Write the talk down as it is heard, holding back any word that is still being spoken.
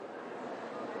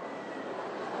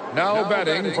Now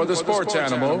betting for the sports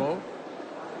animal,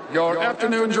 your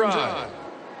afternoon drive.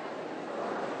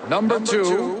 Number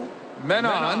 2, Men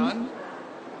On,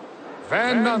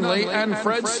 Van Nunley and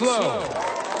Fred Slow.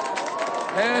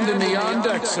 And in the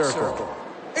on-deck circle,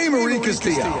 Amory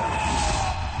Castillo.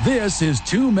 This is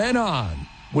Two Men On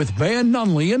with Van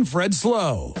Nunley and Fred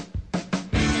Slow.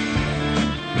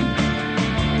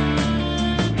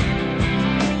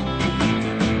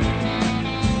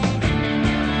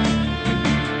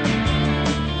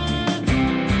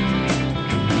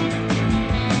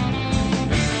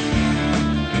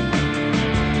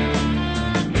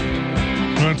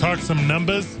 Talk some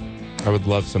numbers. I would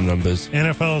love some numbers.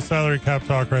 NFL salary cap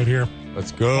talk right here.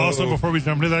 Let's go. Also, before we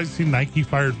jump into that, you see Nike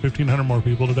fired 1,500 more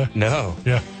people today? No.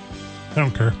 Yeah. I don't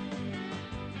care.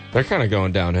 They're kind of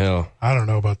going downhill. I don't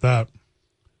know about that.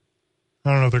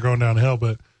 I don't know if they're going downhill,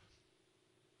 but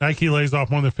Nike lays off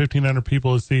more than 1,500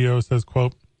 people. As CEO says,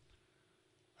 quote,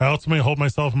 I ultimately hold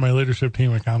myself and my leadership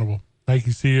team accountable. Nike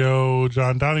CEO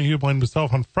John Donahue blamed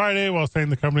himself on Friday while saying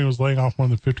the company was laying off more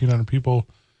than 1,500 people.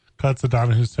 Cuts that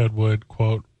Donahue said would,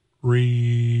 quote,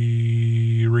 reignite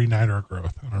our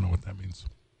growth. I don't know what that means.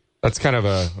 That's kind of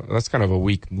a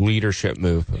weak leadership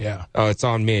move. Yeah. Oh, it's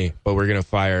on me, but we're going to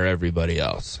fire everybody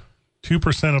else.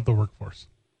 2% of the workforce.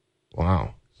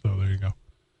 Wow. So there you go.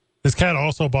 This cat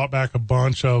also bought back a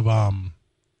bunch of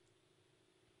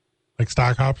like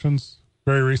stock options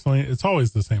very recently. It's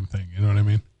always the same thing. You know what I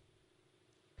mean?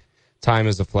 Time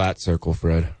is a flat circle,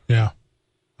 Fred. Yeah.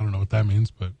 I don't know what that means,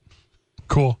 but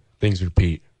cool. Things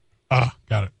repeat.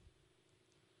 Got it.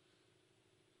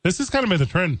 This has kind of been the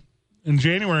trend. In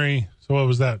January, so what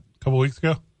was that, a couple weeks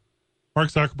ago? Mark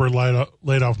Zuckerberg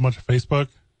laid off a bunch of Facebook,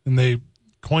 and they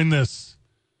coined this,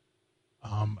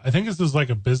 I think this is like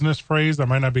a business phrase. That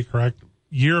might not be correct.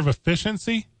 Year of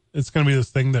efficiency. It's going to be this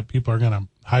thing that people are going to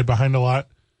hide behind a lot.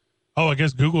 Oh, I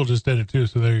guess Google just did it too,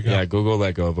 so there you go. Yeah, Google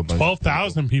let go of a bunch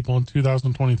 12,000 people in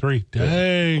 2023.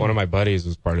 Dang. One of my buddies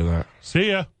was part of that. See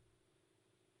ya.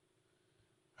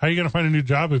 How are you going to find a new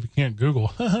job if you can't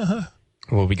Google?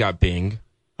 Well, we got Bing.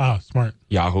 Smart.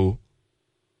 Yahoo.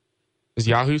 Is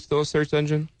Yahoo still a search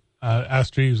engine?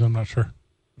 Ask Jeeves, I'm not sure.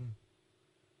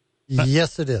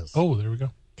 Yes, it is. Oh, there we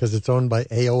go. Because it's owned by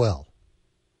AOL.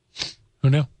 Who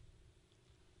knew?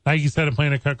 Nike said a plan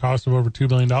to cut costs of over $2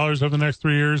 billion over the next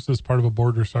 3 years as part of a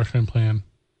board restructuring plan,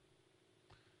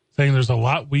 saying there's a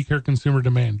lot weaker consumer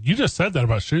demand. You just said that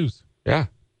about shoes. Yeah.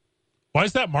 Why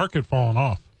is that market falling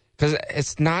off? Because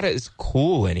it's not as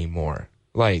cool anymore.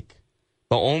 Like,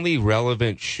 the only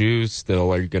relevant shoes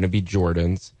still are going to be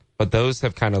Jordans, but those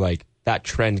have kind of like, that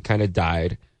trend kind of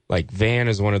died. Like, Van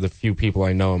is one of the few people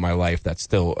I know in my life that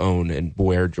still own and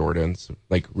wear Jordans,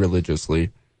 like,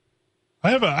 religiously. I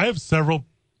have several.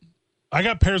 I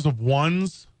got pairs of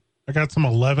 1s. I got some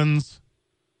 11s.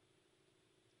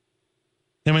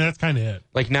 I mean, that's kind of it.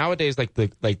 Like, nowadays,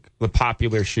 the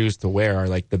popular shoes to wear are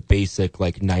like the basic,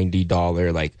 like,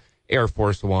 $90, like, Air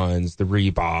Force Ones, the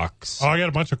Reeboks. Oh, I got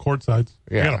a bunch of courtsides.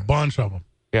 Yeah. I got a bunch of them.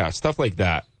 Yeah, stuff like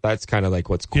that. That's kind of like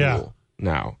what's cool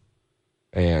now.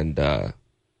 And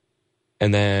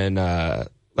then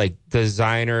like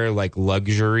designer, like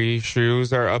luxury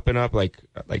shoes are up and up, like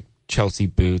Chelsea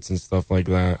boots and stuff like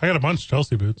that. I got a bunch of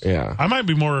Chelsea boots. Yeah. I might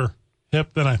be more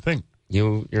hip than I think.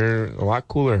 You're a lot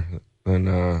cooler than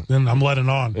Then I'm letting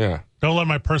on. Yeah. Don't let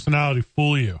my personality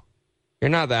fool you. You're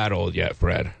not that old yet,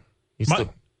 Fred.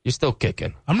 You're still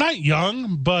kicking. I'm not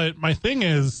young, but my thing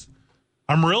is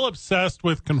I'm real obsessed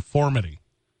with conformity.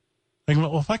 Like,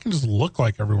 well, if I can just look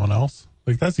like everyone else,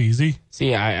 like, that's easy.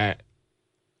 See, I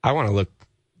want to look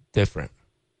different.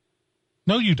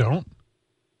 No, you don't.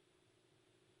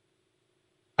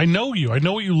 I know you. I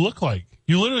know what you look like.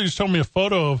 You literally just showed me a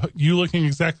photo of you looking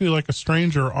exactly like a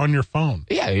stranger on your phone.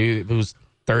 Yeah, he was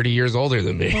 30 years older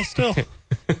than me. Well, still.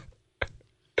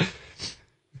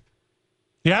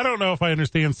 Yeah, I don't know if I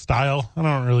understand style. I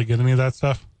don't really get any of that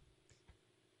stuff.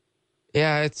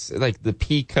 Yeah, it's like the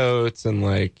pea coats and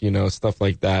like, stuff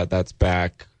like that. That's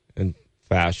back in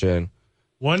fashion.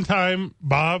 One time,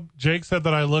 Jake said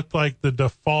that I looked like the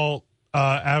default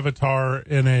avatar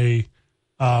in a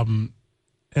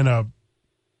Nintendo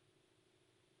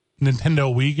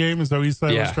Wii game. Is that what you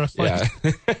said? I was dressed like?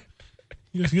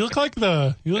 Yeah. You look like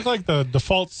the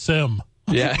default sim.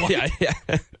 Yeah.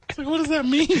 It's like, what does that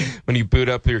mean? When you boot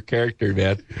up your character,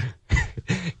 man,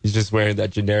 he's just wearing that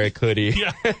generic hoodie.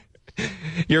 Yeah.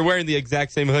 You're wearing the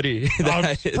exact same hoodie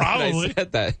that probably. I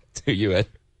said that to you in.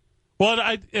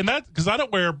 Well, because I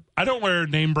don't wear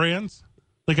name brands.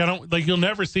 Like, you'll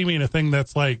never see me in a thing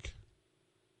that's like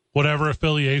whatever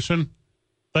affiliation.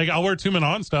 Like, I'll wear 2 Men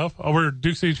On stuff. I'll wear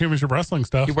Duke City Championship Wrestling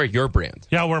stuff. You wear your brand.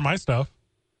 Yeah, I'll wear my stuff.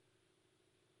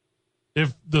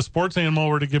 if the sports animal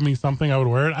were to give me something, I would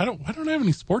wear it. I don't have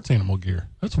any sports animal gear.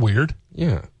 That's weird.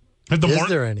 Yeah. Is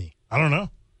there any? I don't know.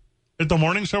 If the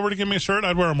morning show were to give me a shirt,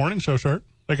 I'd wear a morning show shirt.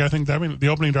 Like, I think the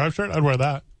opening drive shirt, I'd wear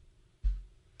that.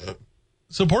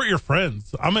 Support your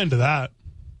friends. I'm into that.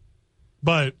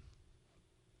 But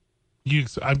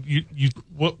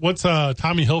what's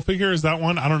Tommy Hilfiger? Is that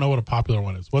one? I don't know what a popular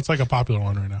one is. What's like a popular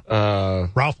one right now?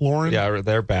 Ralph Lauren? Yeah,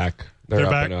 they're back. They're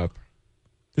up back? and up.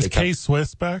 Is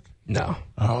K-Swiss back? No.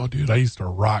 Oh, dude, I used to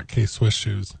rock K-Swiss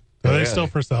shoes. Are they still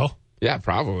for sale? Yeah,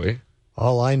 probably.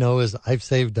 All I know is I've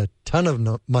saved a ton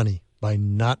of money by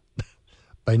not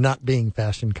being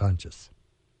fashion conscious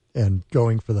and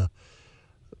going for the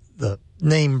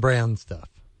name brand stuff.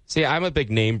 See, I'm a big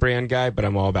name brand guy, but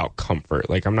I'm all about comfort.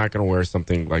 Like, I'm not going to wear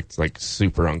something like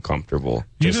super uncomfortable.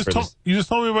 You just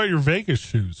told me about your Vegas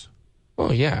shoes.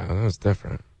 Oh, yeah, that was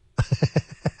different.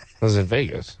 I was in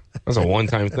Vegas. That was a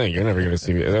one-time thing. You're never going to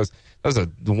see me. That was a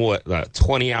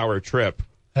 20-hour trip.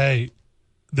 Hey,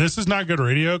 this is not good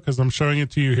radio because I'm showing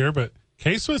it to you here, but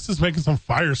K-Swiss is making some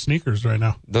fire sneakers right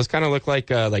now. Those kind of look like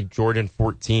Jordan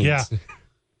 14s. Yeah.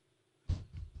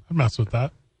 I'd mess with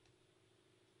that.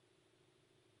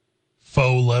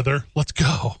 Faux leather. Let's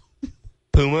go.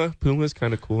 Puma's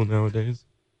kind of cool nowadays.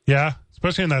 Yeah,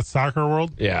 especially in that soccer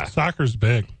world. Yeah. Soccer's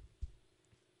big.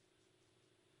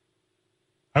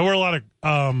 I wear a lot of...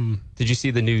 Did you see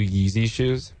the new Yeezy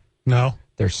shoes? No.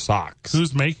 They're socks.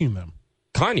 Who's making them?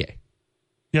 Kanye.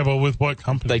 Yeah, but with what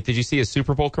company? Like, did you see a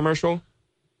Super Bowl commercial?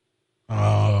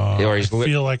 I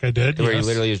feel like I did. Where he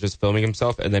literally is just filming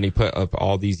himself, and then he put up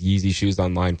all these Yeezy shoes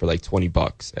online for like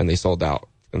 $20, and they sold out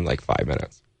in like 5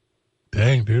 minutes.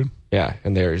 Dang, dude. Yeah,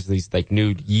 and there's these like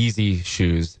new Yeezy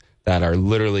shoes that are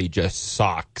literally just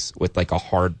socks with like a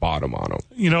hard bottom on them.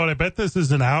 You know what? I bet this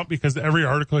isn't out because every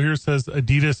article here says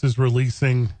Adidas is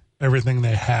releasing everything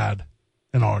they had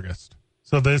in August.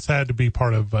 So this had to be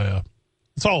part of,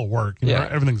 it's all a work. You know,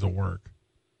 everything's a work.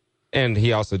 And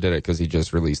he also did it because he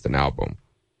just released an album.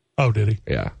 Oh, did he?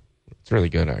 Yeah. It's really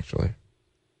good, actually.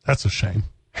 That's a shame.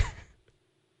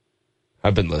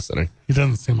 I've been listening. He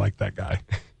doesn't seem like that guy.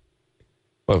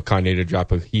 Well, Kanye to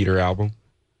drop a heater album.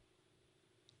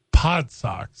 Pod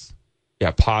socks.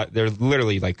 Yeah, they're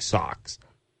literally like socks.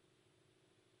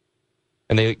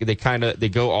 And they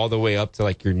go all the way up to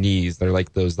like your knees. They're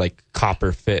like those like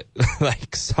copper fit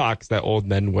like socks that old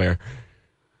men wear.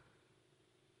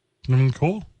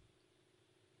 Cool.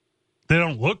 They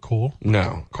don't look cool.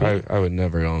 No, cool. I would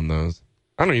never own those.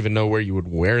 I don't even know where you would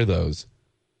wear those.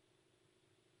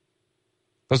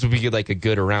 Those would be like a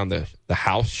good around the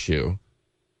house shoe.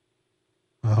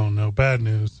 Oh, no. Bad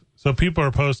news. So people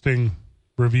are posting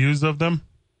reviews of them.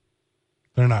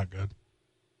 They're not good.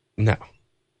 No.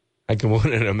 I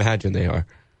wouldn't imagine they are.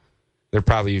 They're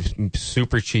probably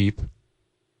super cheap.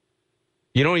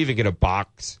 You don't even get a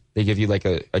box. They give you like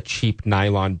a cheap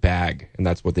nylon bag, and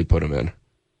that's what they put them in.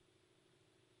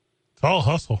 It's all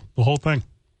hustle, the whole thing.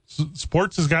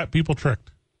 Sports has got people tricked.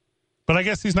 But I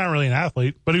guess he's not really an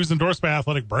athlete, but he was endorsed by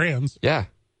athletic brands. Yeah.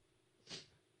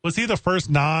 Was he the first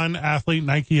non-athlete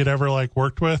Nike had ever like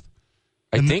worked with?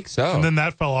 I think so. And then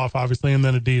that fell off, obviously, and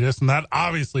then Adidas, and that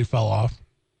obviously fell off.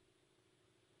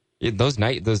 Yeah, those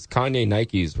Kanye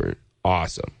Nikes were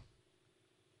awesome.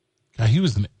 God, he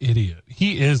was an idiot.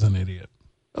 He is an idiot.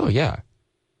 Oh, yeah.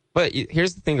 But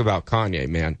here's the thing about Kanye,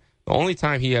 man. The only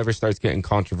time he ever starts getting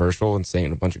controversial and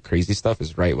saying a bunch of crazy stuff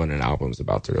is right when an album's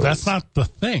about to release. That's not the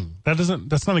thing.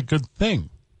 That's not a good thing.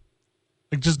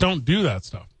 Like, just don't do that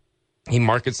stuff. He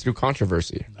markets through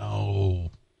controversy.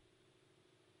 No.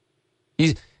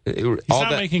 He's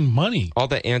not making money. All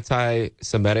the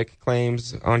anti-Semitic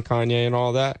claims on Kanye and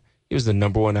all that. He was the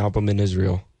 #1 album in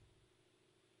Israel.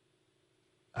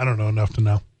 I don't know enough to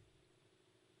know.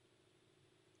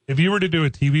 If you were to do a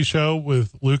TV show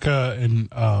with Luka and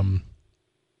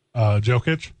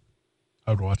Jokic,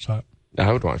 I would watch that.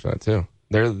 I would watch that too.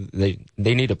 They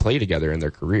need to play together in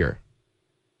their career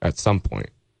at some point.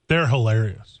 They're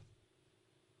hilarious.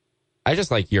 I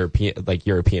just like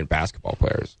European basketball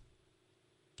players.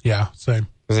 Yeah, same.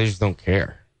 Because they just don't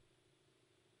care.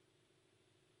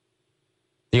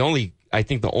 I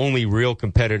think the only real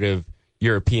competitive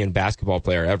European basketball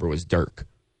player ever was Dirk.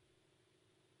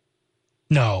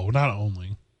 No, not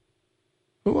only.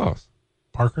 Who else?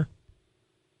 Parker?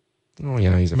 Oh,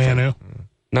 yeah, he's a Manu.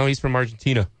 No, he's from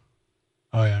Argentina.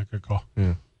 Oh, yeah, good call.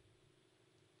 Yeah.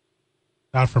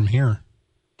 Not from here.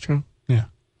 True. Yeah.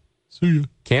 See you.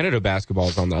 Canada basketball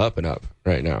is on the up and up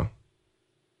right now.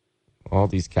 All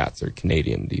these cats are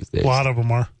Canadian these days. A lot of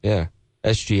them are. Yeah.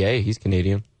 SGA, he's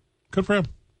Canadian. Good for him.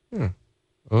 Yeah.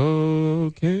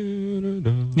 Oh, Canada.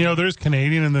 You know, there's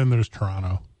Canadian and then there's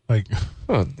Toronto. Like,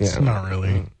 Well, it's not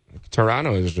really.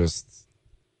 Toronto is just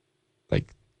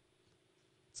like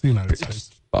It's the United States.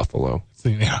 Buffalo. It's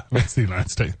the United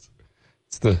States.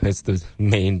 It's the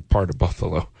main part of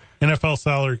Buffalo. NFL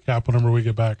salary cap whenever we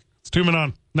get back. It's 2 Men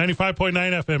On 95.9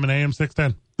 FM and AM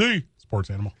 610. The Sports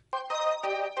Animal.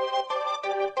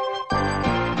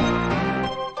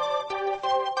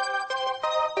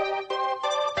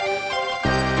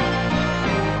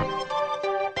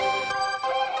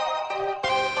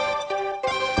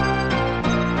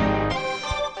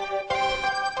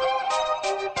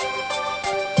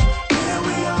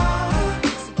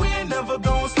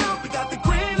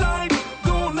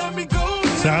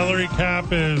 Salary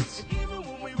cap is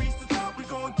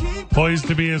poised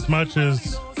to be as much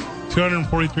as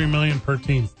 $243 million per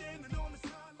team.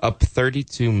 Up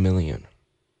 $32 million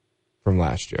from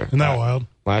last year. Isn't that wild?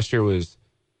 Last year was,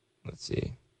 let's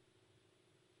see.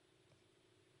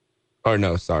 Or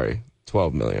no, sorry,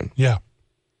 $12 million. Yeah.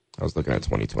 I was looking at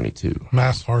 2022.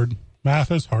 Math's hard.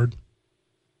 Math is hard.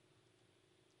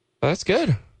 But that's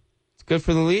good. It's good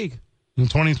for the league. In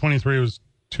 2023, it was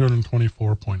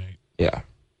 224.8. Yeah.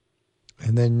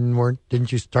 And then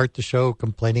didn't you start the show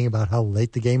complaining about how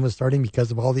late the game was starting because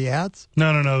of all the ads?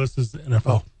 No. This is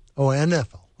NFL. Oh,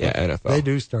 NFL. Yeah, NFL. They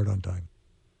do start on time.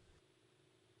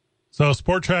 So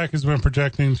Sport Track has been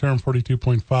projecting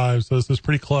 242.5, so this is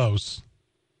pretty close.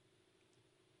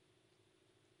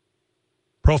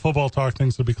 Pro Football Talk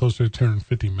thinks it'll be closer to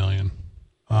 250 million.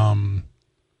 Thank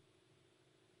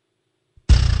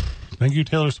you,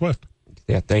 Taylor Swift.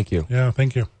 Yeah, thank you. Yeah,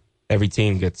 thank you. Every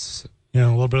team gets A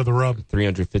little bit of the rub.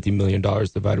 $350 million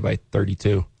divided by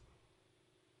 32.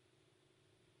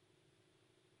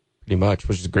 Pretty much,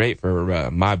 which is great for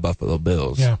my Buffalo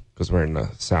Bills. Yeah. Because we're in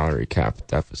a salary cap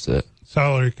deficit.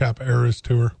 Salary cap Eras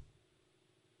tour.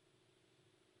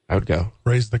 I would go.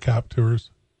 Raise the cap tours.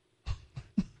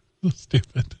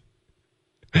 Stupid.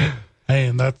 Hey,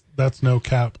 and that's no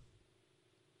cap.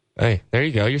 Hey, there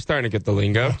you go. You're starting to get the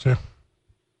lingo. Gotcha.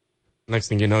 Next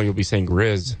thing you know, you'll be saying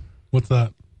Grizz. What's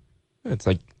that? It's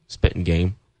like spitting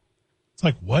game. It's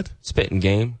like what? Spitting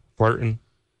game. Flirting.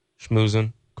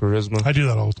 Schmoozing. Charisma. I do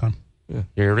that all the time. Yeah,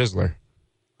 you're a Rizzler.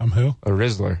 I'm who? A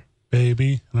Rizzler.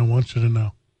 Baby, and I want you to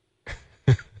know.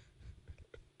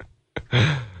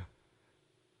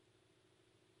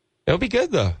 It'll be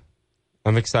good, though.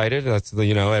 I'm excited. That's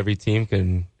every team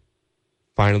can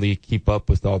finally keep up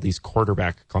with all these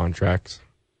quarterback contracts.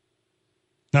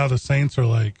 Now the Saints are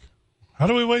like, how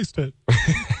do we waste it?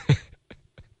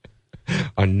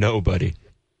 On nobody.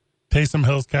 Taysom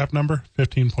Hill's cap number,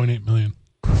 15.8 million.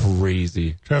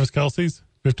 Crazy. Travis Kelce's,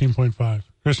 15.5.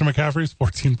 Christian McCaffrey's,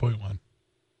 14.1.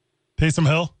 Taysom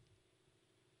Hill,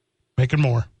 making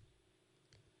more.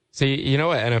 See, you know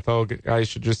what NFL guys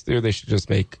should just do? They should just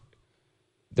make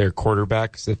their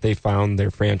quarterbacks, if they found their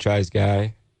franchise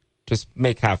guy, just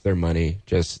make half their money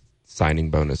just signing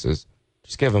bonuses.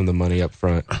 Just give them the money up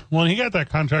front. Well, he got that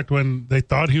contract when they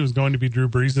thought he was going to be Drew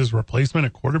Brees' replacement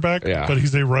at quarterback, Yeah. but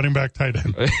he's a running back tight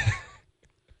end.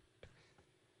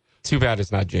 Too bad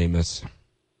it's not Jameis.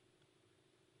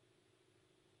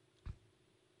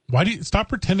 Why do you stop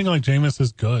pretending like Jameis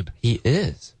is good? He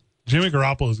is. Jimmy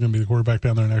Garoppolo is going to be the quarterback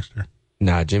down there next year.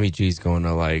 Nah, Jimmy G's going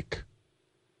to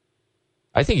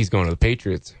I think he's going to the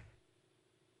Patriots.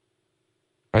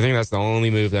 I think that's the only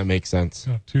move that makes sense.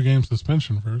 2-game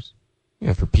suspension first.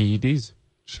 Yeah, for PEDs.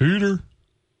 Shooter.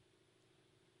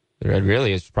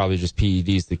 Really, it's probably just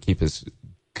PEDs to keep his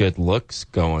good looks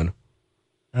going.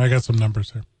 I got some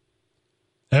numbers here.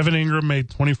 Evan Ingram made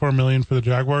 $24 million for the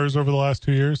Jaguars over the last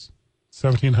 2 years.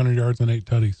 1,700 yards and 8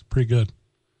 tutties. Pretty good.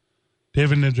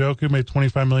 David Njoku made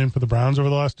 $25 million for the Browns over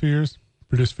the last 2 years.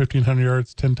 Produced 1,500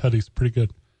 yards, 10 tutties. Pretty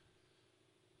good.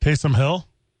 Taysom Hill.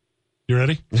 You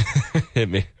ready? Hit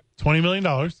me. $20 million.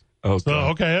 Oh, So,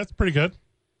 okay, that's pretty good.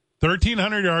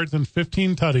 1,300 yards and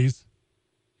 15 tutties.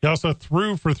 He also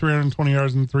threw for 320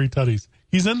 yards and 3 tutties.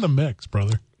 He's in the mix,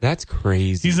 brother. That's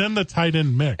crazy. He's in the tight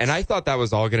end mix. And I thought that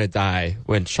was all going to die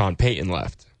when Sean Payton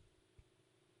left.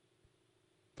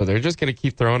 But they're just going to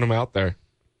keep throwing him out there.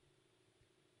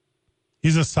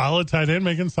 He's a solid tight end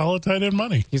making solid tight end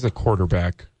money. He's a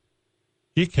quarterback.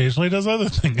 He occasionally does other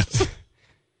things.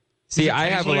 See, I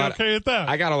have a lot. Okay at that.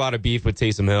 I got a lot of beef with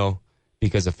Taysom Hill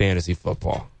because of fantasy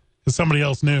football. Because somebody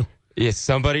else knew. Yes,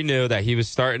 somebody knew that he was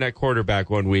starting at quarterback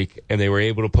one week, and they were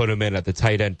able to put him in at the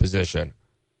tight end position.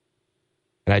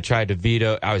 And I tried to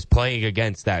veto. I was playing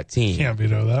against that team. Can't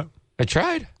veto that. I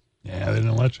tried. Yeah, they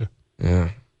didn't let you. Yeah.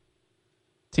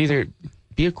 It's either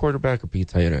be a quarterback or be a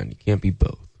tight end. You can't be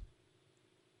both.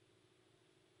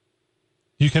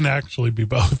 You can actually be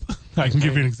both. I can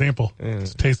give you an example.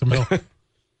 It's Taysom Hill.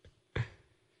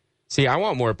 See, I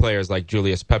want more players like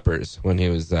Julius Peppers when he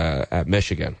was at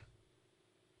Michigan.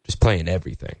 Just playing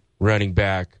everything. Running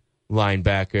back,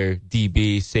 linebacker,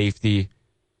 DB, safety.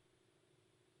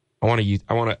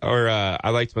 I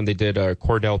liked when they did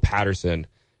Cordell Patterson.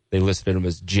 They listed him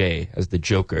as J, as the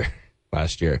Joker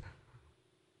last year.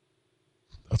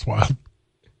 That's wild.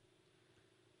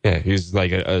 Yeah, he was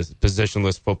like a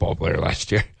positionless football player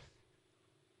last year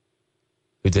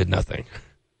who did nothing.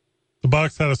 The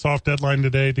Bucs had a soft deadline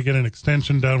today to get an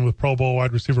extension done with Pro Bowl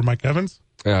wide receiver Mike Evans.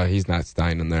 He's not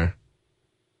staying in there.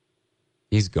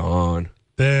 He's gone.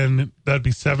 Then that'd be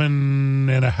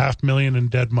 $7.5 million in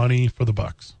dead money for the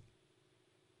Bucs.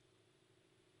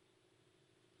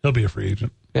 He'll be a free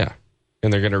agent. Yeah,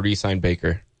 and they're going to re-sign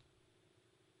Baker.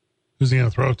 Who's he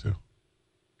going to throw to?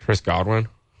 Chris Godwin,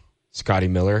 Scotty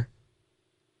Miller,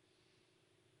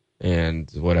 and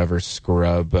whatever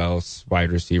scrub else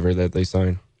wide receiver that they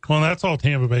sign. Well, that's all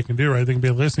Tampa Bay can do, right? They can be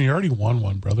like, listen, you already won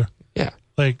one, brother. Yeah.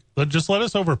 Like, just let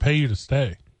us overpay you to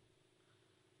stay.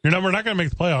 We're not going to make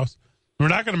the playoffs. We're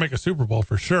not going to make a Super Bowl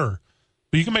for sure.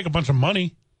 But you can make a bunch of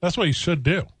money. That's what you should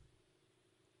do.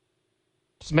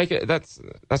 Just make it. That's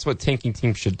what tanking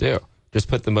teams should do. Just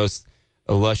put the most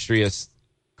illustrious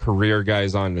career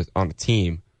guys on a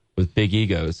team with big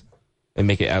egos and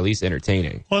make it at least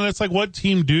entertaining. Well, and it's like, what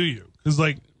team do you? Because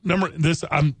like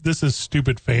this is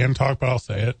stupid fan talk, but I'll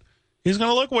say it. He's going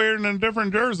to look weird in a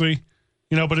different jersey,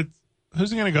 but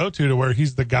who's he going to go to where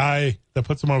he's the guy that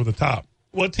puts him over the top?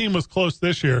 What team was close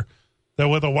this year that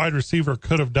with a wide receiver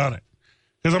could have done it?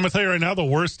 Because I'm going to tell you right now, the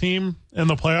worst team in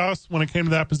the playoffs when it came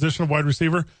to that position of wide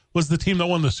receiver was the team that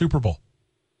won the Super Bowl.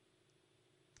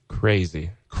 Crazy.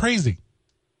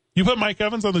 You put Mike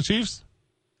Evans on the Chiefs?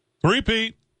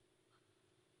 Repeat.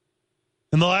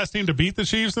 And the last team to beat the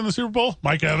Chiefs in the Super Bowl?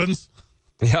 Mike Evans.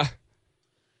 Yeah.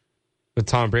 With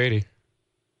Tom Brady.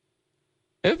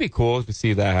 It would be cool to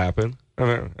see that happen. I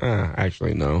mean,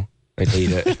 actually, no. I'd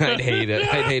hate it. I'd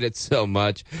hate it so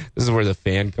much. This is where the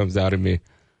fan comes out of me.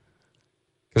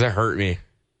 Because it hurt me.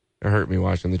 It hurt me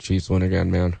watching the Chiefs win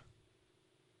again, man.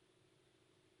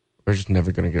 We're just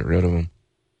never going to get rid of him.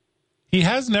 He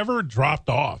has never dropped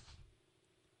off.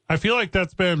 I feel like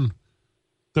that's been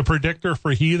the predictor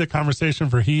for the conversation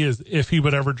for is if he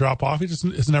would ever drop off. He just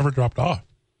has never dropped off.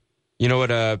 You know what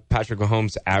Patrick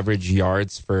Mahomes' average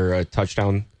yards for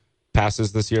touchdown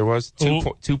passes this year was?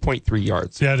 2.3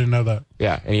 yards. Yeah, I didn't know that.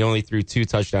 Yeah, and he only threw 2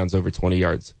 touchdowns over 20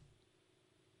 yards.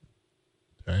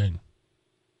 Dang.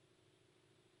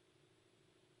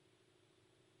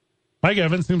 Mike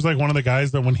Evans seems like one of the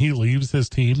guys that when he leaves his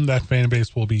team, that fan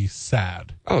base will be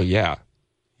sad. Oh, yeah.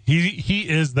 He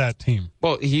is that team.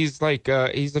 Well, he's like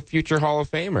he's a future Hall of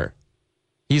Famer.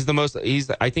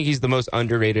 I think he's the most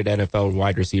underrated NFL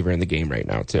wide receiver in the game right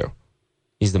now, too.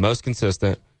 He's the most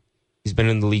consistent. He's been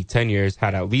in the league 10 years,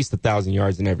 had at least 1,000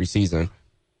 yards in every season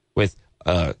with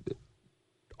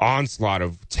onslaught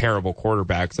of terrible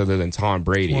quarterbacks other than Tom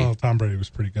Brady. Well, Tom Brady was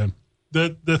pretty good.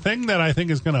 The thing that I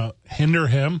think is going to hinder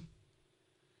him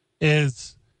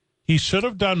is he should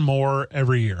have done more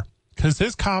every year because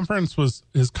his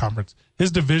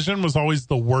division was always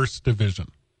the worst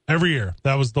division. Every year,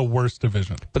 that was the worst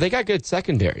division. But they got good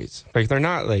secondaries. Like, they're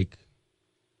not like...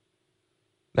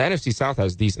 The NFC South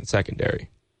has decent secondary.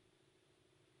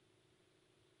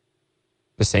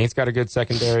 The Saints got a good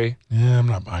secondary. Yeah, I'm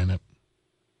not buying it.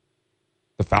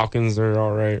 The Falcons are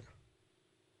all right.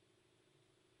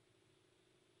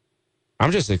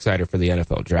 I'm just excited for the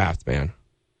NFL draft, man.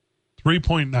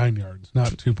 3.9 yards, not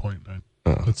 2.9.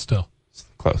 But still. It's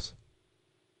close.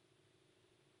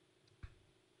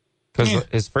 Because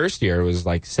his first year was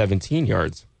like 17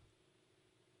 yards.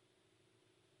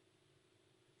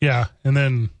 Yeah, and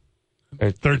then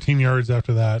 13 yards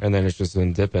after that. And then it's just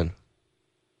been dipping.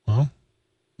 Well,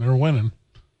 they're winning.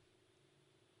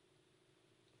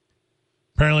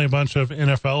 Apparently a bunch of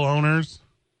NFL owners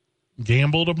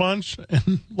gambled a bunch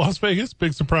in Las Vegas.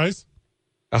 Big surprise.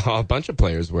 A bunch of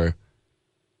players were.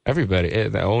 Everybody.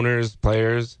 The owners,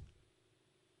 players.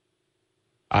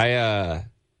 I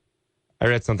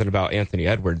read something about Anthony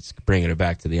Edwards bringing it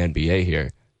back to the NBA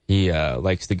here. He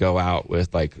likes to go out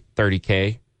with like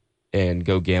 $30K and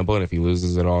go gamble, and if he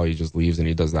loses it all, he just leaves, and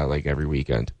he does that like every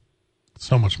weekend.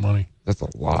 So much money. That's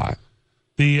a lot.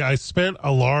 I spent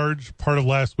a large part of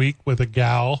last week with a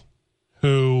gal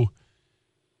who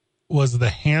was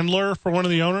the handler for one of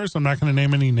the owners. I'm not going to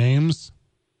name any names,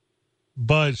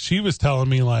 but she was telling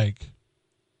me like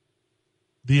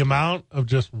the amount of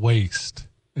just waste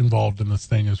involved in this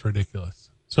thing is ridiculous.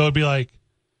 So it'd be like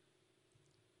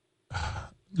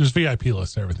there's VIP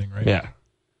lists, everything, right? Yeah.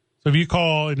 So if you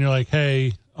call and you're like,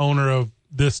 hey, owner of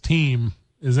this team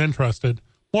is interested,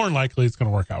 more than likely it's going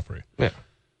to work out for you. Yeah.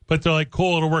 But they're like,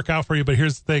 cool, it'll work out for you. But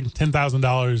here's the thing,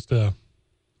 $10,000 to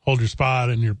hold your spot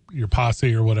and your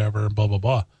posse or whatever, and blah, blah,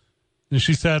 blah. And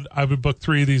she said, I would book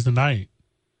 3 of these a night.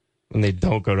 And they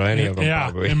don't go to any of them,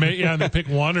 probably. And they pick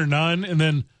one or none. And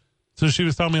then, so she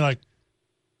was telling me, like,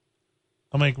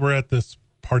 I'm like, we're at this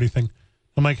party thing.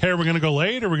 I'm like, hey, are we going to go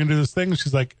late or we're going to do this thing? And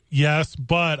she's like, yes,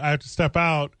 but I have to step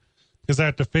out because I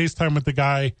have to FaceTime with the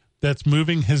guy that's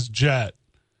moving his jet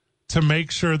to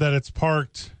make sure that it's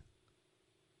parked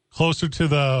closer to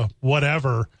the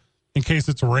whatever in case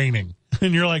it's raining.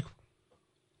 And you're like,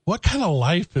 what kind of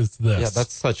life is this? Yeah,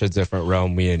 that's such a different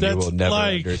realm you will never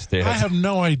understand. I have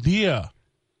no idea.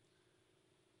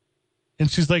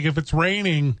 And she's like, if it's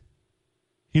raining,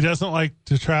 he doesn't like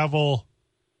to travel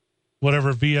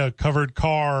whatever via covered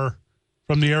car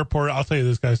from the airport. I'll tell you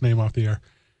this guy's name off the air.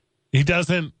 He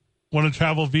doesn't want to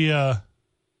travel via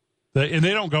and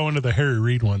they don't go into the Harry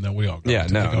Reid one that we all go Yeah,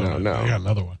 into. no. They got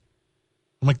another one.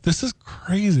 I'm like, this is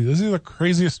crazy. This is the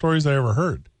craziest stories I ever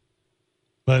heard.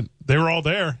 But they were all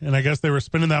there, and I guess they were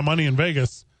spending that money in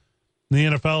Vegas. And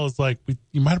the NFL is like,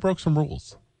 you might have broke some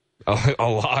rules. A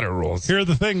lot of rules. Here's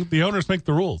the thing. The owners make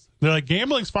the rules. They're like,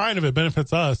 gambling's fine if it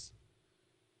benefits us.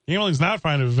 Gambling's not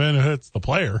fine if it benefits the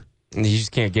player. And you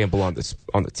just can't gamble on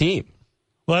the team.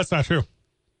 Well, that's not true.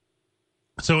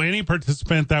 So any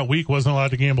participant that week wasn't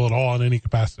allowed to gamble at all in any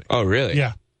capacity. Oh, really?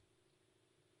 Yeah.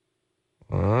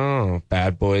 Oh,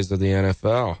 bad boys of the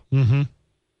NFL. Mm-hmm.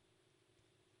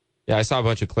 Yeah, I saw a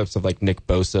bunch of clips of like Nick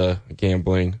Bosa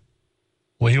gambling.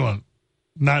 Well, he won't.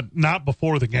 Not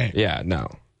before the game. Yeah, no.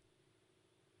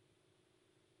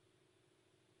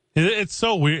 It's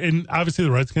so weird. And obviously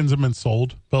the Redskins have been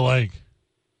sold, but like,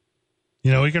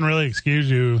 we can really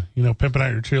excuse you, pimping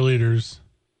out your cheerleaders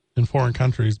in foreign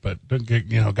countries, but don't get,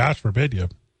 gosh forbid you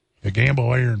gamble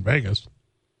while you're in Vegas.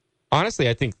 Honestly,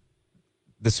 I think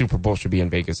the Super Bowl should be in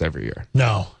Vegas every year.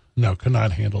 No, could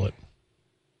not handle it.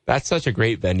 That's such a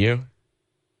great venue.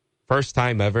 First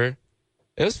time ever.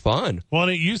 It was fun. Well,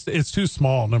 and it's too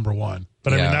small, number one.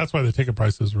 But I Yeah. mean, that's why the ticket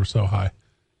prices were so high.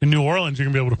 In New Orleans, you're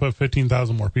going to be able to put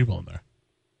 15,000 more people in there.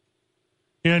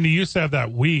 And you used to have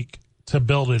that week to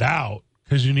build it out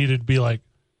because you needed to be like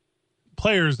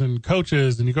players and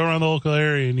coaches, and you go around the local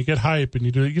area and you get hype and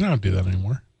you don't do that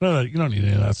anymore. No, you don't need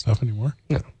any of that stuff anymore.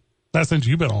 No. Not since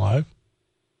you've been alive.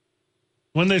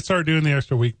 When they started doing the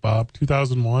extra week, Bob,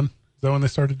 2001? Is that when they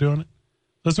started doing it?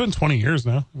 It's been 20 years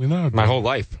now. I mean, my whole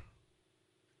life.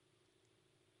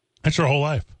 That's your whole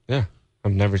life. Yeah.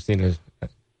 I've never seen a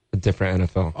different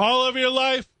NFL. All of your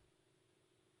life.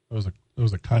 It was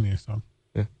a Kanye song.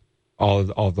 Yeah. All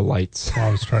the lights. Well,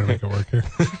 I was trying to make it work here.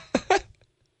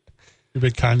 You're a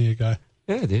big Kanye guy.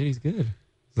 Yeah, dude, he's good.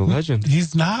 He's a legend.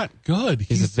 He's not good.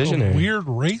 He's a visionary. A weird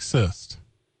racist.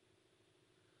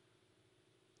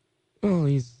 Oh,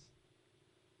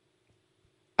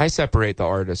 I separate the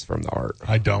artist from the art.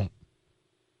 I don't.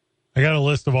 I got a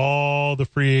list of all the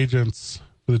free agents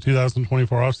for the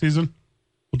 2024 offseason.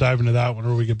 We'll dive into that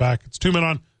whenever we get back. It's 2 Men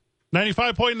On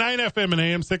 95.9 FM and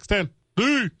AM 610.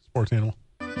 The Sports Animal.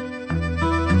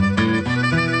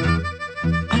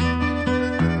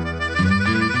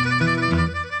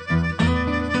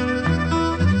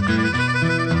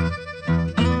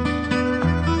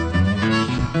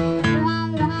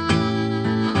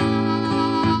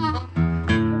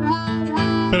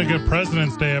 Been a good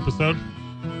President's Day episode.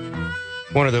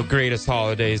 One of the greatest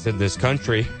holidays in this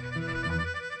country.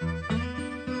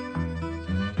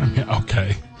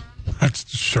 Okay. That's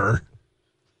sure.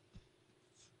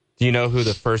 Do you know who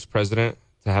the first president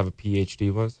to have a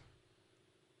PhD was?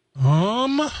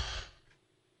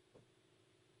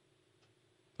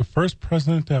 The first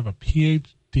president to have a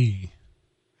PhD.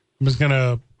 I'm just going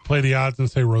to play the odds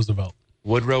and say Roosevelt.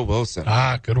 Woodrow Wilson.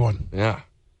 Ah, good one. Yeah.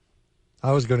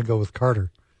 I was going to go with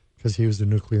Carter because he was a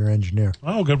nuclear engineer.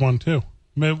 Oh, good one, too.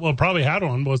 Well, probably had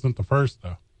one. Wasn't the first,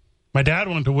 though. My dad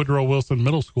went to Woodrow Wilson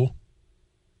Middle School.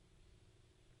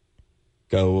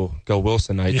 Go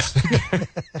Wilsonites.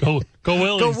 Yeah. Go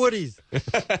Willies. Go Woodies.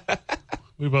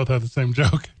 We both had the same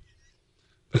joke.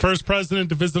 The first president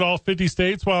to visit all 50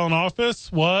 states while in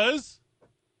office was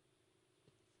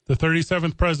the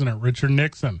 37th president, Richard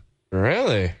Nixon.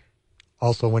 Really?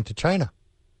 Also went to China.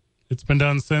 It's been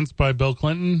done since by Bill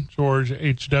Clinton, George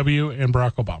H.W., and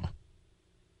Barack Obama.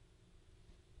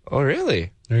 Oh,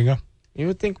 really? There you go. You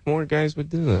would think more guys would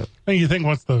do that. I mean, you think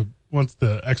once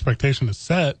the expectation is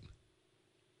set,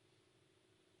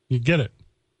 you get it.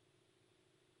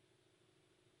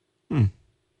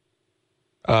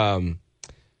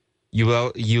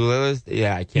 Ulysses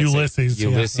yeah,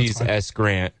 that's right. S.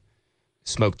 Grant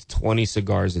smoked 20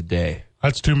 cigars a day.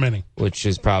 That's too many. which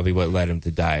is probably what led him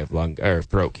to die of lung or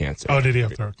throat cancer. Oh, did he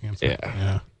have throat cancer?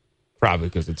 Yeah. Probably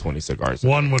because of 20 cigars.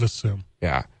 One would assume.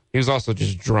 Yeah. He was also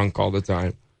just drunk all the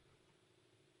time.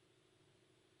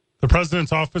 The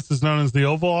president's office is known as the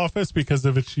Oval Office because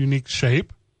of its unique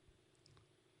shape.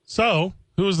 So,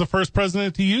 who was the first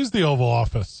president to use the Oval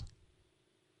Office?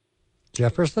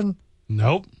 Jefferson?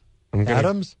 Nope.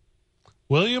 Adams?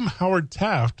 William Howard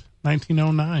Taft,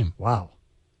 1909. Wow.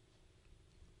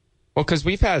 Well, because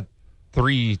we've had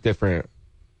 3 different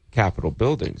Capitol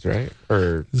buildings, right?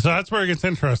 Or So that's where it gets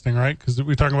interesting, right? Because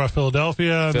we're talking about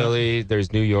Philadelphia. and Philly,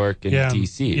 there's New York, and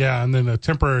D.C. Yeah, and then a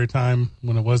temporary time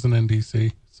when it wasn't in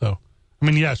D.C. So, I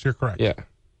mean, yes, you're correct. Yeah.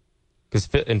 Because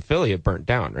in Philly, it burnt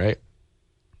down, right?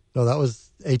 No, that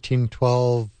was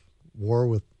 1812 war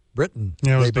with Britain.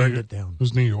 Yeah, They burned it down. It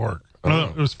was New York. No,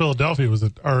 it was Philadelphia.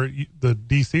 The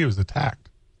D.C. was attacked.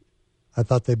 I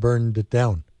thought they burned it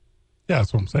down. Yeah,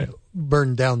 that's what I'm saying.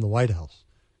 Burned down the White House.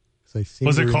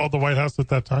 Was it called the White House at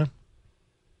that time?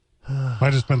 Might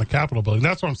have just been the Capitol building.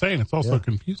 That's what I'm saying. It's also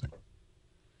confusing.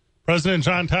 President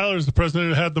John Tyler is the president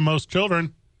who had the most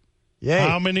children. Yay.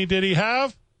 How many did he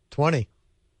have? 20.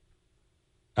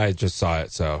 I just saw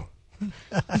it, so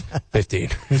 15.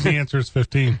 The answer is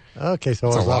 15. Okay, so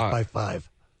I That's was a off lot. by 5.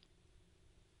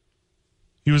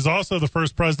 He was also the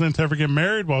first president to ever get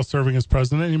married while serving as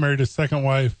president. He married his second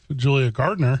wife, Julia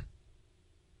Gardner,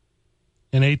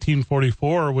 in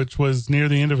 1844, which was near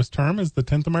the end of his term as the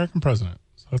 10th American president.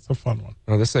 So that's a fun one.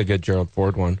 Oh, this is a good Gerald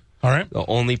Ford one. All right. The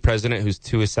only president whose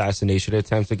 2 assassination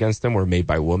attempts against him were made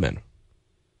by women.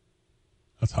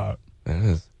 That's hot. That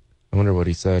is. I wonder what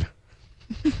he said.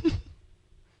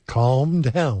 Calm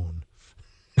down.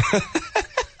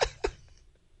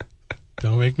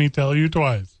 Don't make me tell you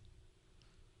twice.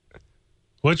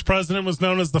 Which president was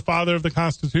known as the father of the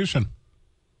Constitution?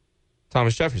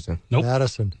 Thomas Jefferson. Nope.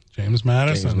 Madison. James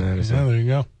Madison. James Madison. Yeah, there you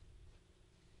go.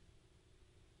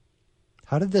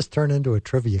 How did this turn into a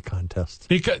trivia contest?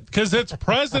 Because it's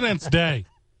President's Day.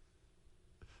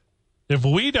 If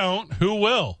we don't, who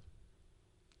will?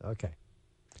 Okay.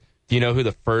 Do you know who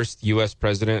the first U.S.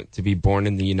 president to be born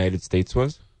in the United States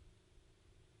was?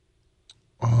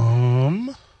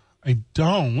 I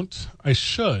don't. I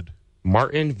should.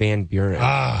 Martin Van Buren.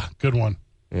 Ah, good one.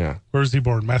 Yeah. Where was he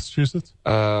born? Massachusetts?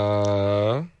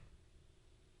 Doesn't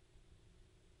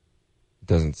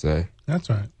say. That's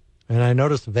right. And I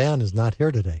noticed Van is not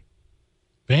here today.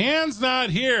 Van's not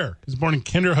here. He's born in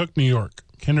Kinderhook, New York.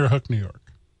 Kinderhook, New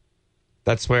York.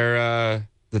 That's where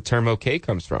the term okay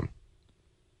comes from.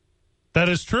 That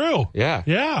is true. Yeah.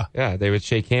 Yeah. Yeah. They would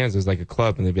shake hands as like a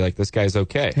club and they'd be like, this guy's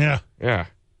okay. Yeah. Yeah.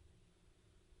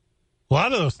 A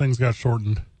lot of those things got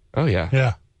shortened. Oh, yeah.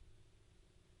 Yeah.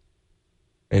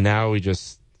 And now we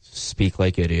just speak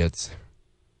like idiots.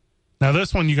 Now,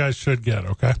 this one you guys should get,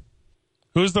 okay?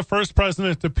 Who's the first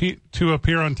president to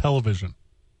appear on television?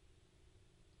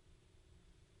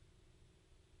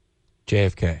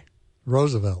 JFK.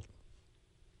 Roosevelt.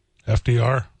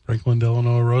 FDR, Franklin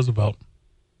Delano Roosevelt.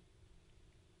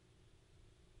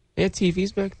 They had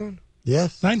TVs back then?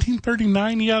 Yes.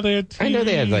 1939, yeah, they had TVs. I know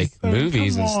they had like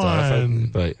movies and stuff,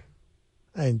 but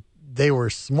And they were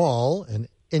small and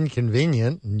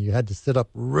inconvenient, and you had to sit up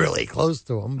really close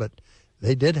to them, but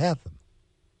they did have them.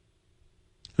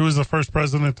 Who was the first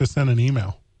president to send an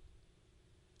email?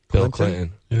 Bill Clinton?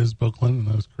 Clinton. It is Bill Clinton.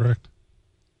 That was correct.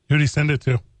 Who did he send it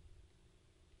to?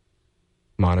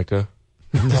 Monica.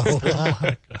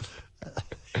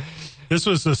 This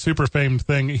was a super famed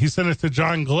thing. He sent it to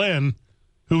John Glenn,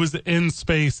 who was in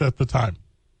space at the time.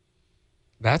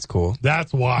 That's cool.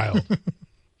 That's wild.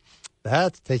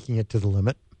 That's taking it to the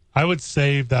limit. I would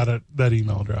save that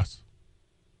email address.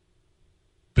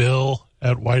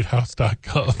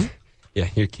 Bill@whitehouse.gov. Yeah,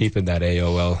 you're keeping that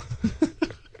AOL.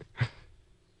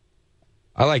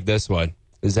 I like this one.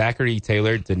 Zachary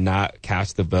Taylor did not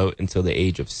cast the vote until the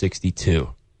age of 62.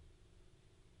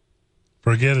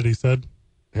 Forget it, he said.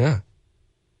 Yeah.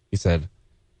 He said,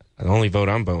 the only vote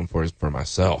I'm voting for is for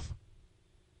myself.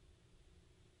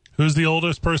 Who's the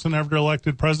oldest person ever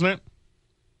elected president?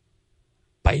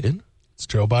 Biden? It's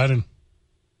Joe Biden.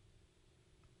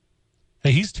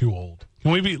 Hey, he's too old.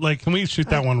 Can we shoot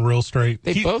that one real straight?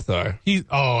 They both are.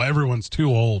 Everyone's too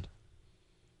old.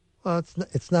 Well,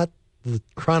 it's not the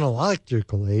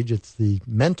chronological age, it's the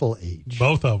mental age.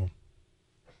 Both of them.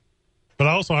 But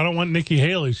also, I don't want Nikki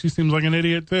Haley. She seems like an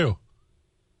idiot, too.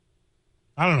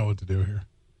 I don't know what to do here.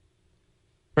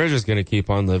 We're just going to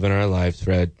keep on living our lives,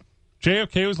 Fred.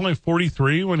 JFK was only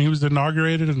 43 when he was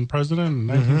inaugurated as president in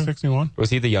 1961.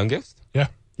 Was he the youngest? Yeah.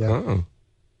 Yeah. Oh.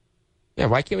 Yeah,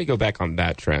 why can't we go back on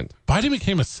that trend? Biden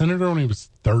became a senator when he was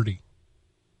 30.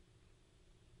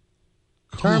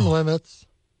 Term limits.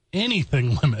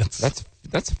 Anything limits.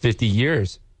 That's 50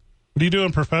 years. What are you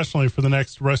doing professionally for the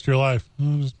next rest of your life?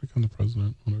 Oh, just become the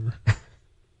president, whatever.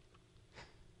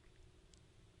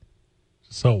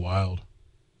 So wild.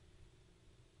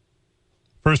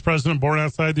 First president born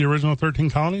outside the original 13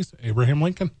 colonies, Abraham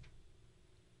Lincoln.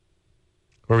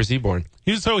 Where was he born?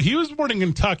 He was born in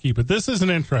Kentucky, but this is an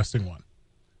interesting one.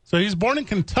 So he's born in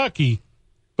Kentucky,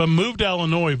 but moved to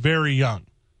Illinois very young.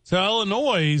 So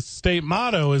Illinois' state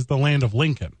motto is the land of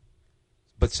Lincoln.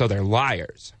 But so they're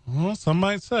liars. Well, some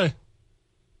might say.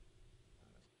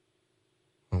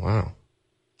 Oh, wow.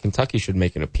 Kentucky should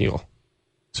make an appeal.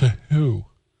 To who?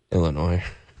 Illinois.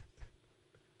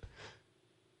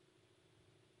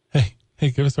 Hey,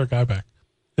 give us our guy back.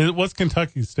 What's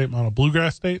Kentucky's state motto?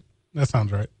 Bluegrass state? That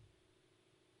sounds right.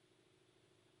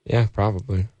 Yeah,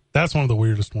 probably. That's one of the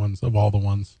weirdest ones of all the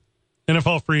ones.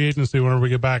 NFL free agency whenever we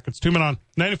get back. It's 2 Men On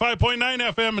 95.9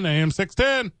 FM and AM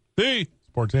 610, the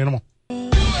Sports Animal.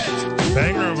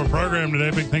 Banger of a program today.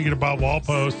 Big thank you to Bob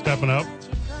Walpo stepping up.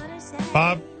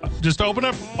 Bob, just open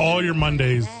up all your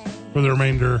Mondays for the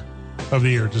remainder of the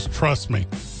year. Just trust me.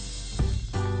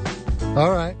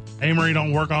 All right. Amory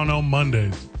don't work on no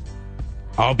Mondays.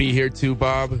 I'll be here too,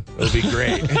 Bob. It'll be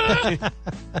great.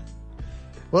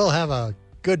 We'll have a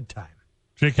good time.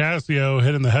 Jake Cassio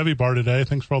hitting the heavy bar today.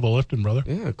 Thanks for all the lifting, brother.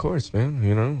 Yeah, of course, man.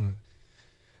 You know,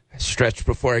 I stretched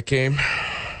before I came.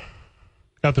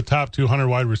 Got the top 200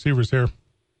 wide receivers here.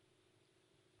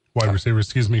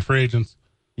 Free agents.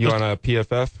 You on a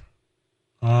PFF?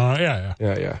 Yeah.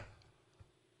 Yeah.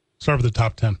 Start with the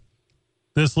top 10.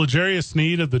 This L'Jarius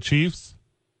Sneed of the Chiefs,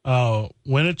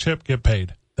 win a chip, get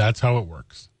paid. That's how it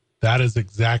works. That is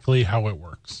exactly how it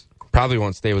works. Probably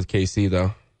won't stay with KC,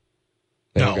 though.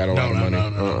 They don't got a lot of money.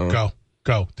 No.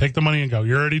 Go. Take the money and go.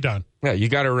 You're already done. Yeah, you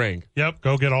got a ring. Yep,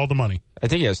 go get all the money. I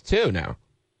think he has 2 now.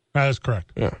 That is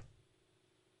correct. Yeah.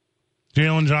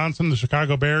 Jalen Johnson, the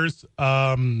Chicago Bears.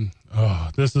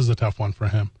 This is a tough one for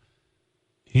him.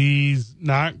 He's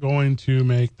not going to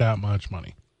make that much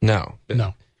money. No.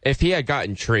 If he had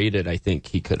gotten traded, I think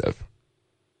he could have.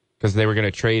 Because they were going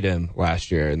to trade him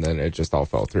last year, and then it just all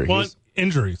fell through. Well,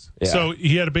 injuries. Yeah. So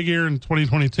he had a big year in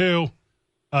 2022.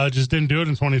 Just didn't do it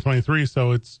in 2023,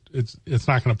 so it's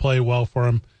not going to play well for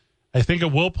him. I think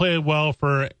it will play well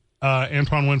for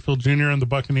Antoine Winfield Jr. and the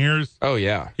Buccaneers. Oh,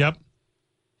 yeah. Yep.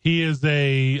 He is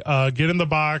a get in the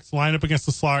box, line up against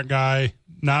the slot guy,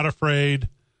 not afraid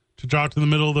to drop to the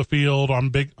middle of the field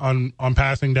on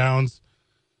passing downs.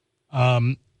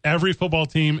 Every football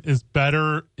team is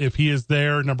better if he is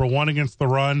there, number one, against the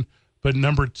run, but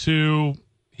number two,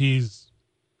 he's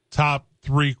top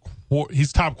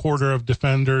quarter of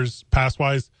defenders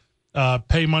pass-wise.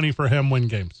 Pay money for him, win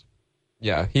games.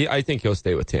 Yeah, I think he'll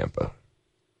stay with Tampa.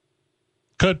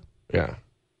 Could. Yeah.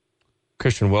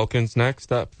 Christian Wilkins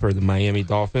next up for the Miami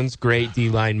Dolphins. Great D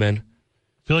lineman.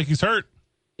 Feel like he's hurt.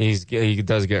 He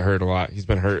does get hurt a lot. He's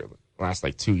been hurt the last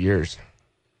 2 years.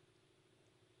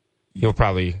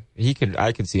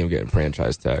 I could see him getting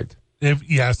franchise tagged.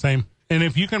 Same. And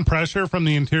if you can pressure from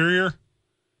the interior,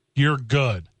 you're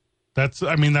good. That's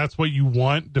what you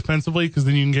want defensively, because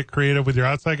then you can get creative with your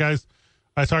outside guys.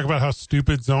 I talk about how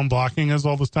stupid zone blocking is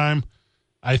all this time.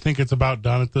 I think it's about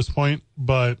done at this point,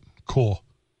 but cool.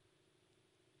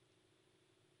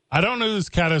 I don't know who this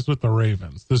cat is with the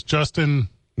Ravens. This Justin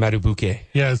Madubuike.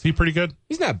 Yeah, is he pretty good?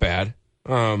 He's not bad.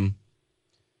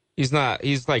 He's not.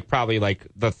 He's probably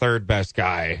the third best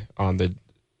guy on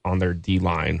their D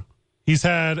line. He's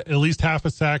had at least half a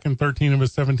sack in 13 of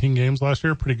his 17 games last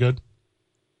year. Pretty good.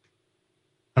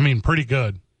 Pretty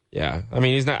good. Yeah.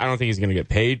 He's not. I don't think he's going to get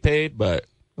paid, but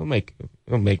he'll make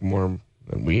more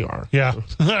than we are. Yeah.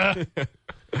 I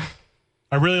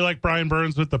really like Brian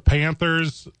Burns with the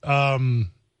Panthers.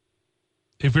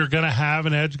 If you're going to have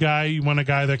an edge guy, you want a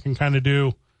guy that can kind of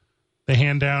do the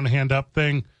hand down, hand up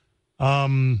thing.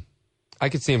 I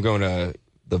could see him going to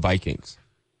the Vikings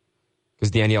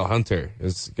because Danielle Hunter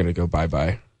is going to go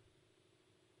bye-bye.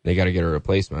 They got to get a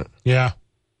replacement. Yeah.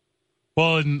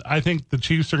 Well, and I think the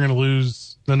Chiefs are going to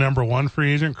lose the number one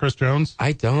free agent, Chris Jones.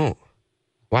 I don't.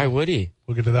 Why would he?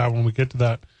 We'll get to that when we get to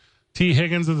that. T.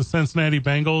 Higgins of the Cincinnati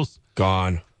Bengals.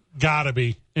 Gone. Gotta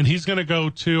be. And he's going to go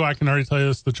to, I can already tell you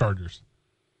this, the Chargers.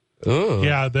 Oh.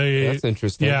 Yeah, that's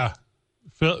interesting. Yeah.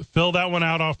 Fill that one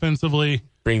out offensively.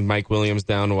 Bring Mike Williams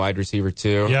down to wide receiver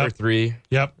 2 or 3.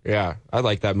 Yep. Yeah, I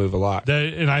like that move a lot.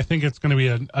 And I think it's going to be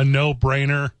a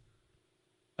no-brainer.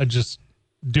 Just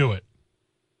do it.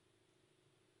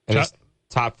 And his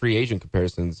top free agent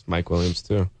comparisons, Mike Williams,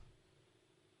 too.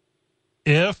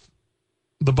 If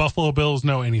the Buffalo Bills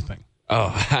know anything.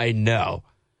 Oh, I know.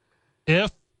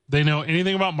 If they know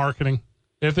anything about marketing,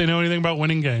 if they know anything about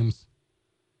winning games,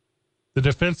 the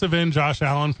defensive end, Josh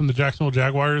Allen from the Jacksonville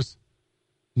Jaguars,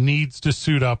 needs to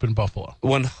suit up in Buffalo.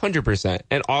 100%.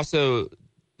 And also,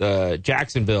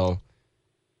 Jacksonville,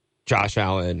 Josh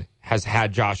Allen has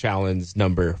had Josh Allen's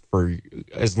number for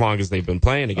as long as they've been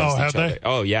playing against each other.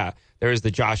 Oh, yeah. There was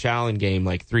the Josh Allen game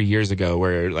like 3 years ago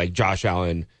where like Josh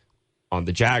Allen on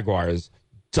the Jaguars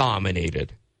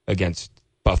dominated against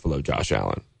Buffalo Josh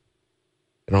Allen.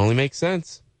 It only makes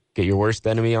sense. Get your worst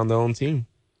enemy on their own team.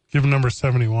 Give him number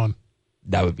 71.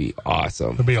 That would be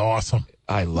awesome. That'd be awesome.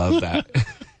 I love that.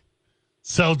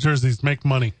 Sell jerseys, make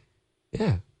money.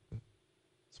 Yeah.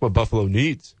 That's what Buffalo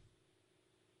needs.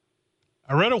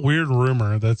 I read a weird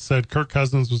rumor that said Kirk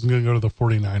Cousins was going to go to the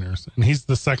 49ers, and he's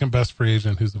the second best free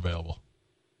agent who's available.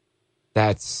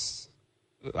 That's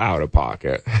out of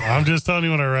pocket. I'm just telling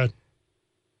you what I read.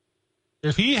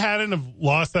 If he hadn't have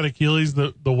lost that Achilles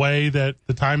the way that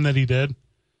the time that he did,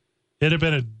 it'd have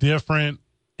been a different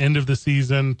end of the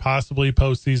season, possibly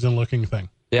postseason looking thing.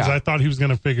 Because I thought he was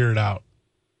going to figure it out.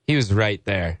 He was right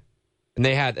there. And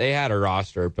they had a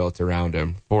roster built around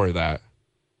him for that.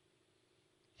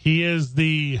 He is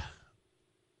hey,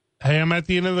 I'm at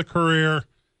the end of the career.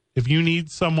 If you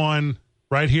need someone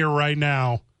right here, right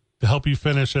now to help you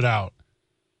finish it out.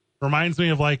 Reminds me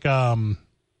of like, what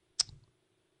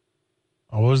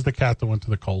was the cat that went to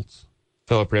the Colts?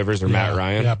 Phillip Rivers or Matt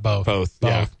Ryan? Yeah, both. Both.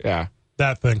 Yeah.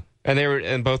 That thing.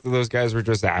 And both of those guys were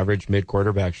just average mid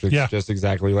quarterbacks. Just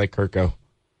exactly like Kirko.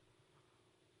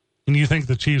 And you think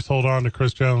the Chiefs hold on to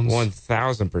Chris Jones?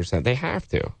 1,000%. They have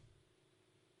to.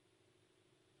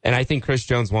 And I think Chris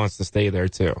Jones wants to stay there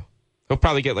too. He'll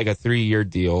probably get like a 3-year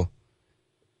deal.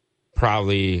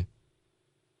 Probably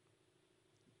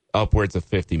upwards of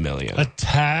 $50 million. A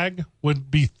tag would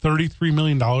be $33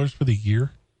 million for the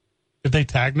year if they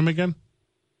tagged him again.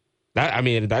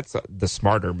 That's the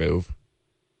smarter move.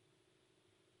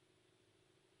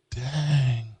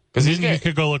 Dang. Because you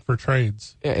could go look for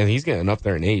trades. Yeah, and he's getting up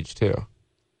there in age too.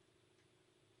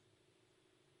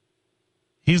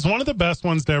 He's one of the best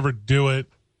ones to ever do it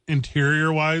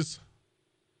interior wise.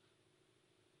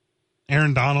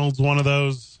 Aaron Donald's one of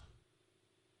those.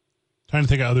 Trying to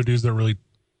think of other dudes that really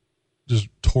just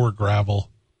tore gravel.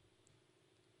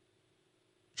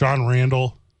 John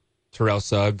Randall. Terrell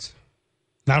Suggs.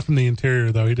 Not from the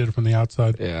interior, though. He did it from the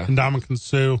outside. Yeah. And Ndamukong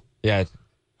Suh. Yeah.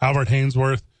 Albert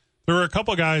Hainsworth. There were a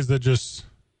couple guys that just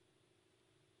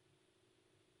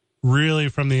really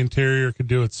from the interior could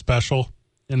do it special.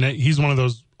 And he's one of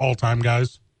those all-time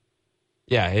guys.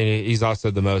 Yeah, and he's also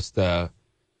the most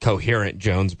coherent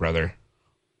Jones brother.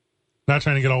 Not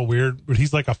trying to get all weird, but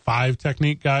he's like a 5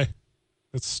 technique guy.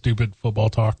 That's stupid football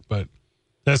talk, but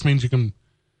that means you can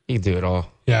do it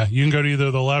all. Yeah, you can go to either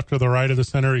the left or the right of the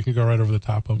center. Or you can go right over the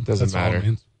top of him. Doesn't matter. All it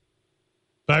means.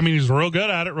 But he's real good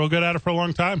at it for a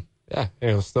long time. Yeah,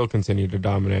 and he'll still continue to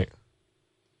dominate.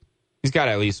 He's got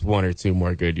at least 1 or 2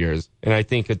 more good years. And I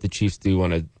think if the Chiefs do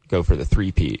want to go for the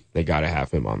 3-peat, they got to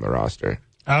have him on the roster.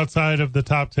 Outside of the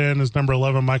top 10 is number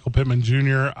 11, Michael Pittman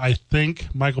Jr. I think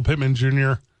Michael Pittman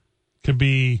Jr. could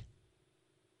be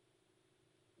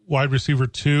wide receiver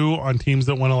 2 on teams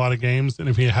that win a lot of games. And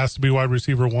if he has to be wide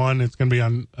receiver 1, it's going to be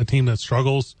on a team that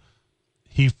struggles.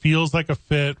 He feels like a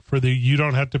fit for the you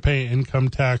don't have to pay income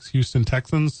tax Houston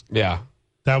Texans. Yeah.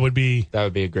 That would be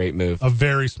a great move. A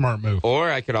very smart move. Or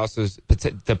I could also,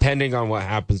 depending on what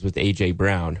happens with A.J.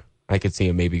 Brown, I could see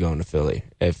him maybe going to Philly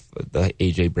if the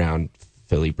A.J.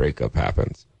 Brown-Philly breakup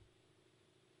happens.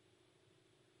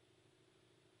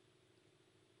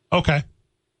 Okay.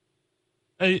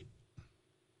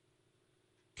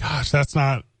 Gosh, that's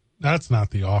not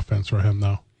the offense for him,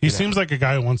 though. He seems like a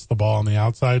guy who wants the ball on the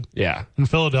outside. Yeah. And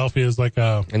Philadelphia is like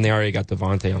a... And they already got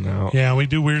Devontae on the out. Yeah, we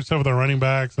do weird stuff with our running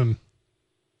backs, and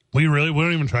we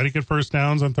don't even try to get first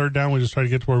downs on third down. We just try to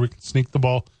get to where we can sneak the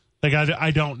ball. Like,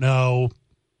 I don't know.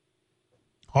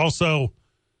 Also,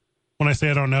 when I say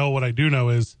I don't know, what I do know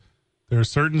is there are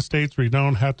certain states where you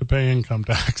don't have to pay income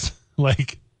tax.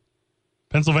 Like,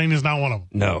 Pennsylvania is not one of them.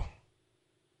 No.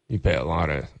 You pay a lot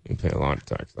of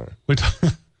tax there.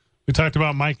 We talked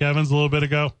about Mike Evans a little bit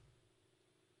ago.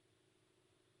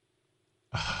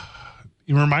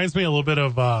 He reminds me a little bit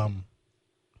of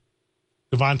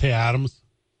Devontae Adams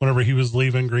whenever he was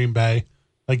leaving Green Bay.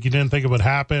 Like, you didn't think it would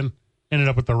happen. Ended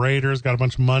up with the Raiders, got a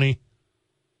bunch of money.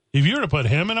 If you were to put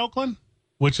him in Oakland,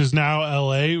 which is now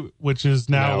L.A., which is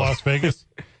now Las Vegas.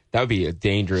 That would be a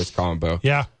dangerous combo.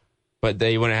 Yeah. But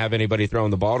they wouldn't have anybody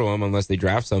throwing the ball to him unless they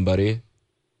draft somebody.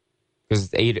 Because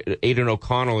Aiden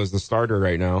O'Connell is the starter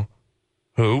right now.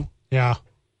 Who? Yeah.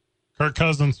 Kirk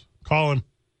Cousins. Call him.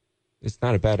 It's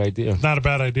not a bad idea. Not a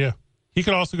bad idea. He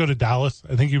could also go to Dallas.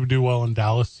 I think he would do well in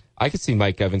Dallas. I could see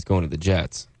Mike Evans going to the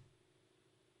Jets.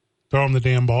 Throw him the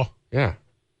damn ball. Yeah.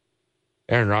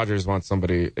 Aaron Rodgers wants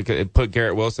somebody. It put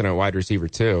Garrett Wilson at wide receiver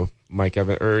too. Mike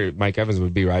Evans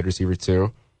would be wide receiver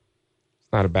too.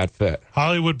 It's not a bad fit.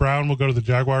 Hollywood Brown will go to the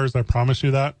Jaguars. I promise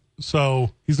you that.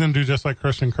 So he's going to do just like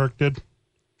Christian Kirk did.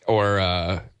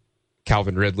 Or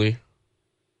Calvin Ridley.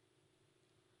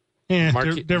 Yeah,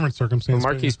 different circumstances.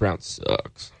 Marquise Brown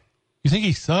sucks. You think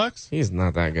he sucks? He's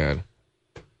not that good.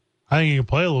 I think he can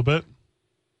play a little bit.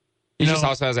 He just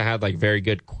also hasn't had like very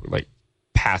good like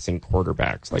passing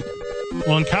quarterbacks. Like,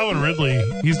 well, and Calvin Ridley,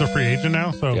 he's the free agent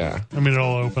now, so yeah. I mean,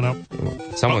 it'll open up.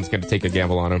 Someone's going to take a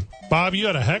gamble on him. Bob, you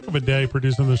had a heck of a day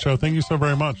producing the show. Thank you so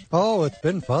very much. Oh, it's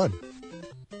been fun.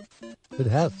 It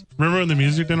has. Remember when the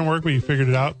music didn't work, but you figured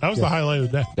it out? That was the highlight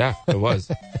of the day. Yeah, it was.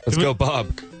 Let's go,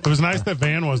 Bob. It was nice that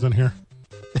Van wasn't here.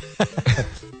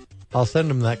 I'll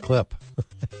send him that clip.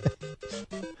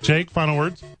 Jake, final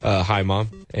words? Hi, Mom.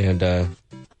 And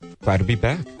glad to be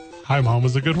back. Hi, Mom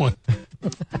was a good one.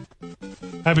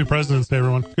 Happy President's Day,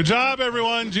 everyone. Good job,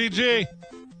 everyone. GG.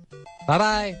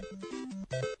 Bye-bye.